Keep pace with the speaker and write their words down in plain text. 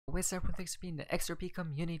With everyone thanks for being the XRP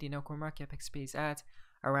community. Now core market cap space at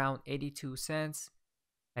around 82 cents.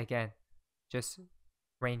 Again, just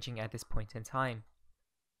ranging at this point in time.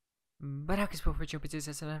 But how can you for jump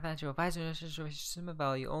as an advantage advisor system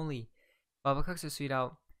value only? Baba Cooks is sweet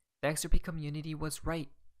out. The XRP community was right.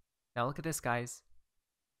 Now look at this, guys.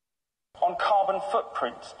 On carbon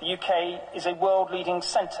footprint, the UK is a world-leading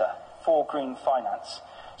centre for green finance.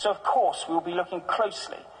 So of course we'll be looking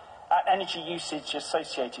closely at energy usage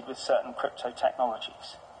associated with certain crypto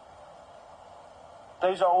technologies.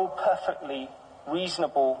 Those are all perfectly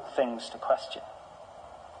reasonable things to question.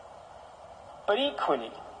 But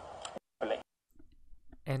equally,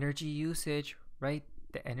 energy usage, right?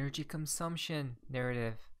 The energy consumption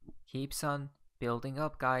narrative keeps on building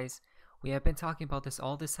up, guys. We have been talking about this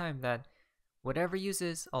all this time, that whatever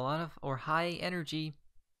uses a lot of or high energy,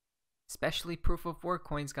 especially proof of work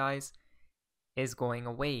coins, guys, is going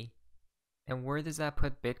away. And where does that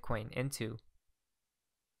put Bitcoin into?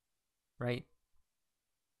 Right?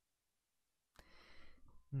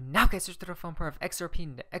 Now guys, here's to the fun part of XRP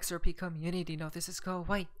and the XRP community. Now this is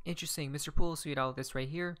quite interesting. Mr. Poole tweeted out this right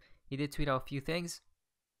here. He did tweet out a few things.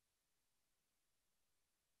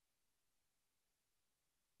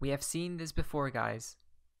 We have seen this before, guys.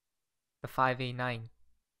 The 589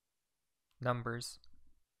 numbers.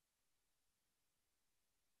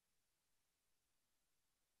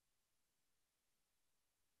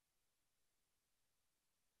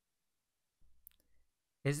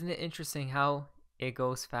 Isn't it interesting how it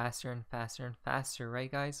goes faster and faster and faster,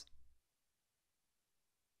 right, guys?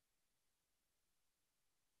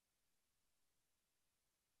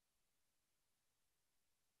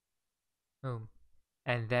 Boom.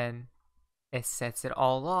 And then it sets it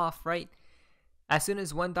all off, right? As soon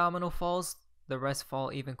as one domino falls, the rest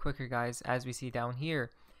fall even quicker, guys, as we see down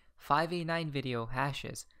here. 589 video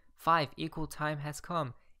hashes. 5 equal time has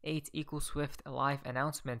come. 8 equal swift live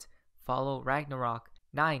announcement. Follow Ragnarok.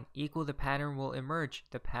 9 equal the pattern will emerge.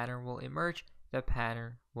 The pattern will emerge. The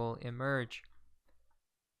pattern will emerge.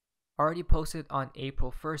 Already posted on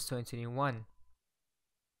April 1st, 2021.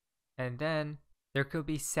 And then there could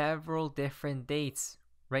be several different dates,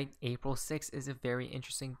 right? April 6th is a very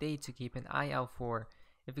interesting date to keep an eye out for.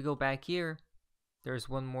 If we go back here, there's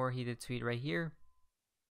one more he did tweet right here.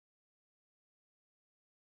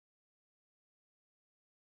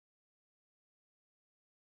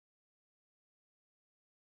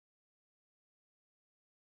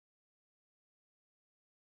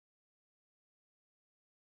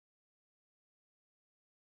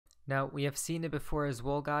 Now, we have seen it before as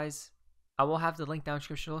well, guys. I will have the link down in the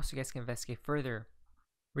description below so you guys can investigate further.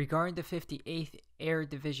 Regarding the 58th Air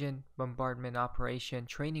Division Bombardment Operation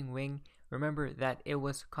Training Wing, remember that it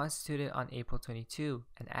was constituted on April 22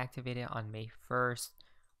 and activated on May 1st,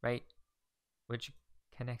 right? Which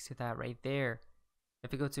connects to that right there.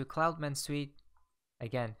 If we go to Cloudman Suite,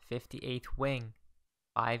 again, 58th Wing,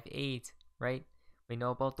 5-8, right? We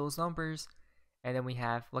know about those numbers. And then we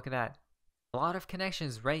have, look at that. A lot of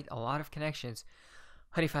connections, right? A lot of connections.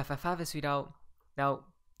 Honey 555 is out. Now,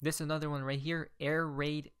 this is another one right here. Air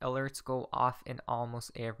raid alerts go off in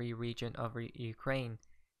almost every region of Ukraine.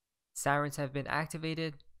 Sirens have been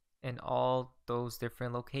activated in all those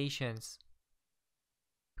different locations.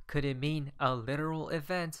 Could it mean a literal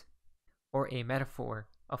event or a metaphor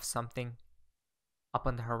of something up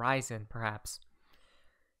on the horizon, perhaps?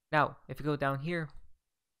 Now, if you go down here,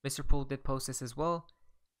 Mr. Poole did post this as well.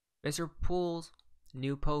 Mr. Poole's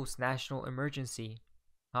new post, national emergency.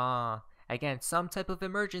 Again, some type of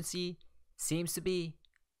emergency seems to be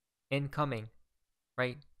incoming,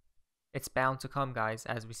 right? It's bound to come, guys,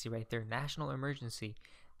 as we see right there. National emergency.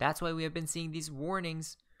 That's why we have been seeing these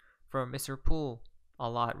warnings from Mr. Poole a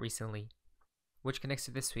lot recently, which connects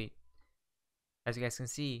to this tweet. As you guys can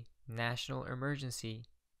see, national emergency.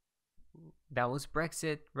 That was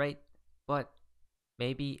Brexit, right? But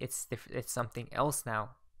maybe it's something else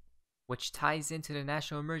now, which ties into the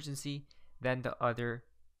national emergency than the other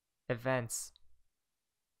events.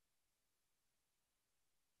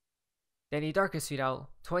 Danny Darkest tweet out,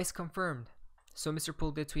 twice confirmed. So Mr.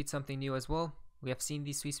 Poole did tweet something new as well. We have seen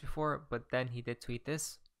these tweets before, but then he did tweet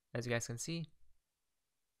this, as you guys can see.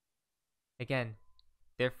 Again,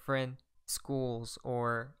 different schools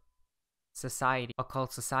or society,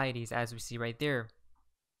 occult societies, as we see right there.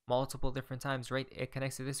 Multiple different times, right? It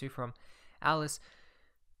connects to this tweet from Alice.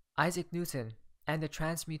 Isaac Newton and the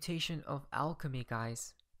transmutation of alchemy,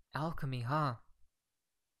 guys. Alchemy, huh?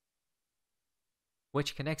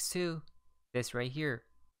 Which connects to this right here.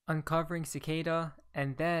 Uncovering cicada,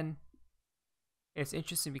 and then it's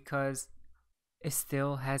interesting because it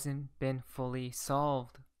still hasn't been fully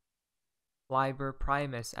solved. Liber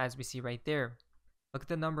Primus, as we see right there. Look at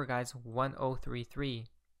the number, guys. 1033,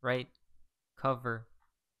 right? Cover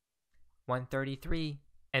 133,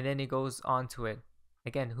 and then it goes on to it.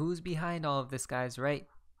 Again, who's behind all of this, guys, right?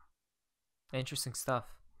 Interesting stuff.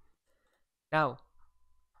 Now,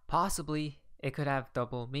 possibly it could have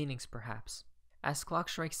double meanings, perhaps. As clock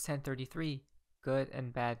strikes 1033, good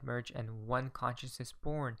and bad merge and one consciousness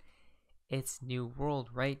born. It's new world,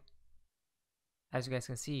 right? As you guys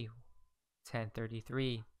can see,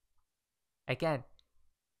 1033. Again,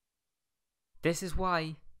 this is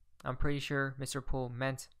why I'm pretty sure Mr. Poole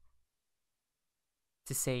meant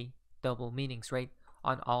to say double meanings, right?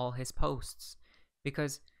 On all his posts.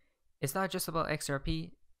 Because it's not just about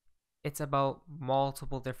XRP, it's about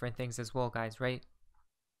multiple different things as well, guys, right?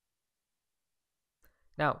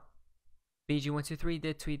 Now, BG123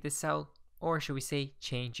 did tweet this out, or should we say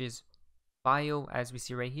changes bio, as we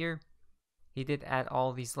see right here. He did add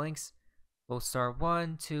all these links. Lodestar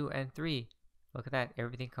 1, 2, and 3. Look at that.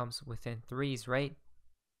 Everything comes within threes, right?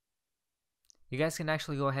 You guys can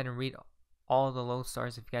actually go ahead and read all the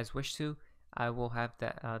Lodestars if you guys wish to. I will have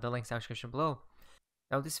the links down in the description below.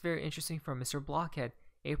 Now, this is very interesting from Mr. Blockhead.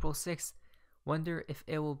 April 6th. Wonder if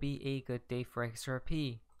it will be a good day for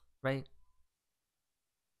XRP, right?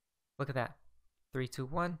 Look at that. 3, 2,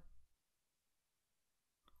 1.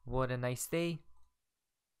 What a nice day.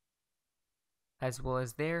 As well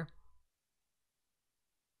as there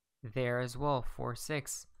as well, 4,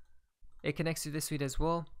 6. It connects to this tweet as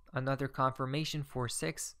well. Another confirmation, 4,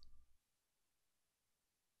 6.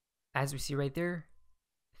 As we see right there,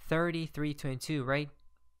 3322, right?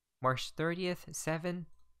 March 30th, 7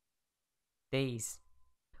 days,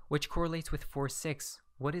 which correlates with 4, 6.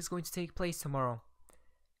 What is going to take place tomorrow?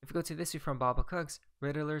 If we go to this tweet from Baba Cooks,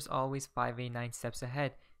 Riddler's always 5A9 steps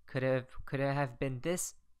ahead. Could it have been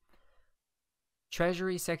this?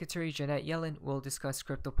 Treasury Secretary Janet Yellen will discuss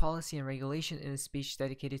crypto policy and regulation in a speech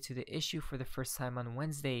dedicated to the issue for the first time on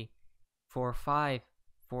Wednesday. 4, 5,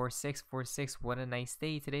 4, 6, 4, 6. What a nice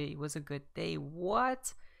day. Today was a good day.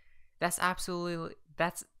 What? That's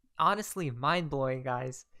honestly mind-blowing,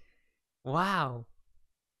 guys. Wow.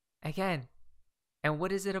 Again. And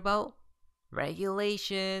what is it about?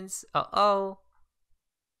 Regulations. Uh-oh.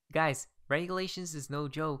 Guys, regulations is no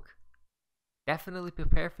joke. Definitely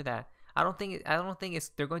prepare for that. I don't think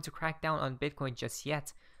they're going to crack down on Bitcoin just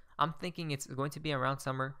yet. I'm thinking it's going to be around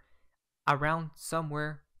somewhere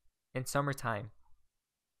in summertime.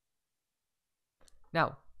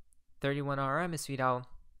 Now, 31RM is tweeted out.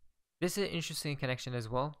 This is an interesting connection as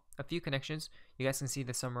well. A few connections. You guys can see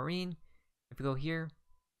the submarine. If we go here,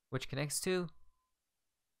 which connects to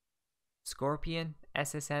Scorpion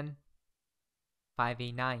SSN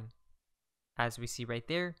 5A9. As we see right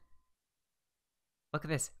there. Look at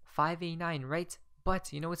this, 5A9, right?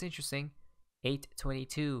 But you know what's interesting?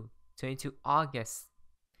 8/22, 22 August.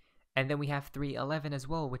 And then we have 3/11 as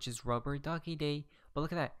well, which is Rubber Ducky Day. But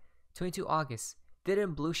look at that, 22 August.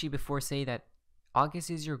 Didn't Blueshy before say that August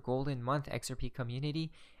is your golden month, XRP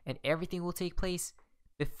community, and everything will take place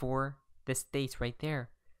before this date right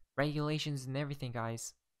there. Regulations and everything,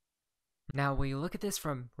 guys. Now, when you look at this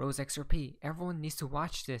from Rose XRP, everyone needs to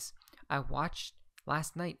watch this. I watched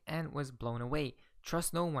last night and was blown away.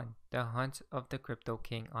 Trust no one. The Hunt of the Crypto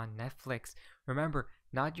King on Netflix. Remember,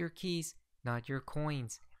 not your keys, not your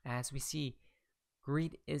coins. As we see,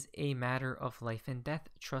 greed is a matter of life and death.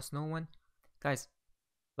 Trust no one. Guys,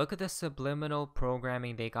 look at the subliminal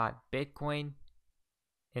programming they got. Bitcoin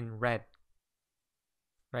in red.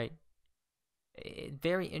 Right?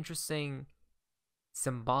 Very interesting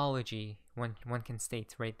symbology one can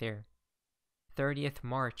state right there. 30th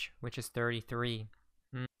March, which is 33.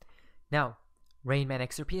 Now, Rainman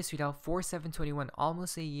XRP is tweeted out 4/7/21,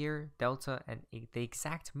 almost a year, Delta, and the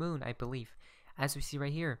exact moon, I believe. As we see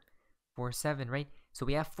right here, 4/7, right? So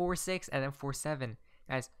we have 4/6 and then 4/7.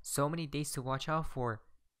 Guys, so many days to watch out for.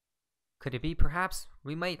 Could it be? Perhaps.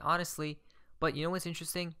 We might, honestly. But you know what's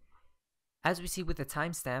interesting? As we see with the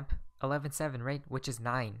timestamp, 11/7, right? Which is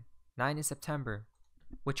 9. 9 is September,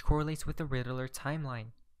 which correlates with the Riddler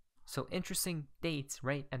timeline. So interesting dates,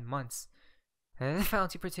 right? And months. And the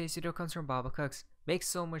fountain for today's video comes from Baba Cooks. Makes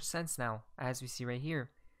so much sense now, as we see right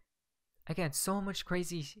here. Again, so much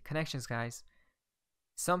crazy connections, guys.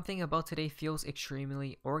 Something about today feels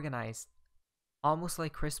extremely organized. Almost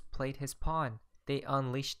like Chris played his pawn. They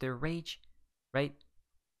unleashed their rage, right?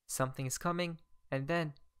 Something is coming, and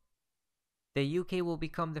then the UK will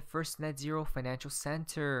become the first net zero financial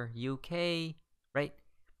center. UK, right?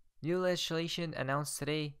 New legislation announced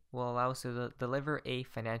today will allow us to deliver a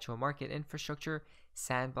financial market infrastructure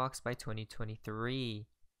sandbox by 2023.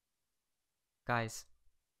 Guys,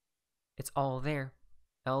 it's all there.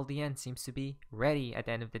 LDN seems to be ready at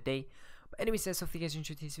the end of the day. But anyways, guys, hopefully you guys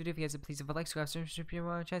enjoyed this video. If you guys please leave a like, subscribe,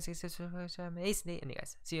 and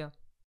guys, see ya.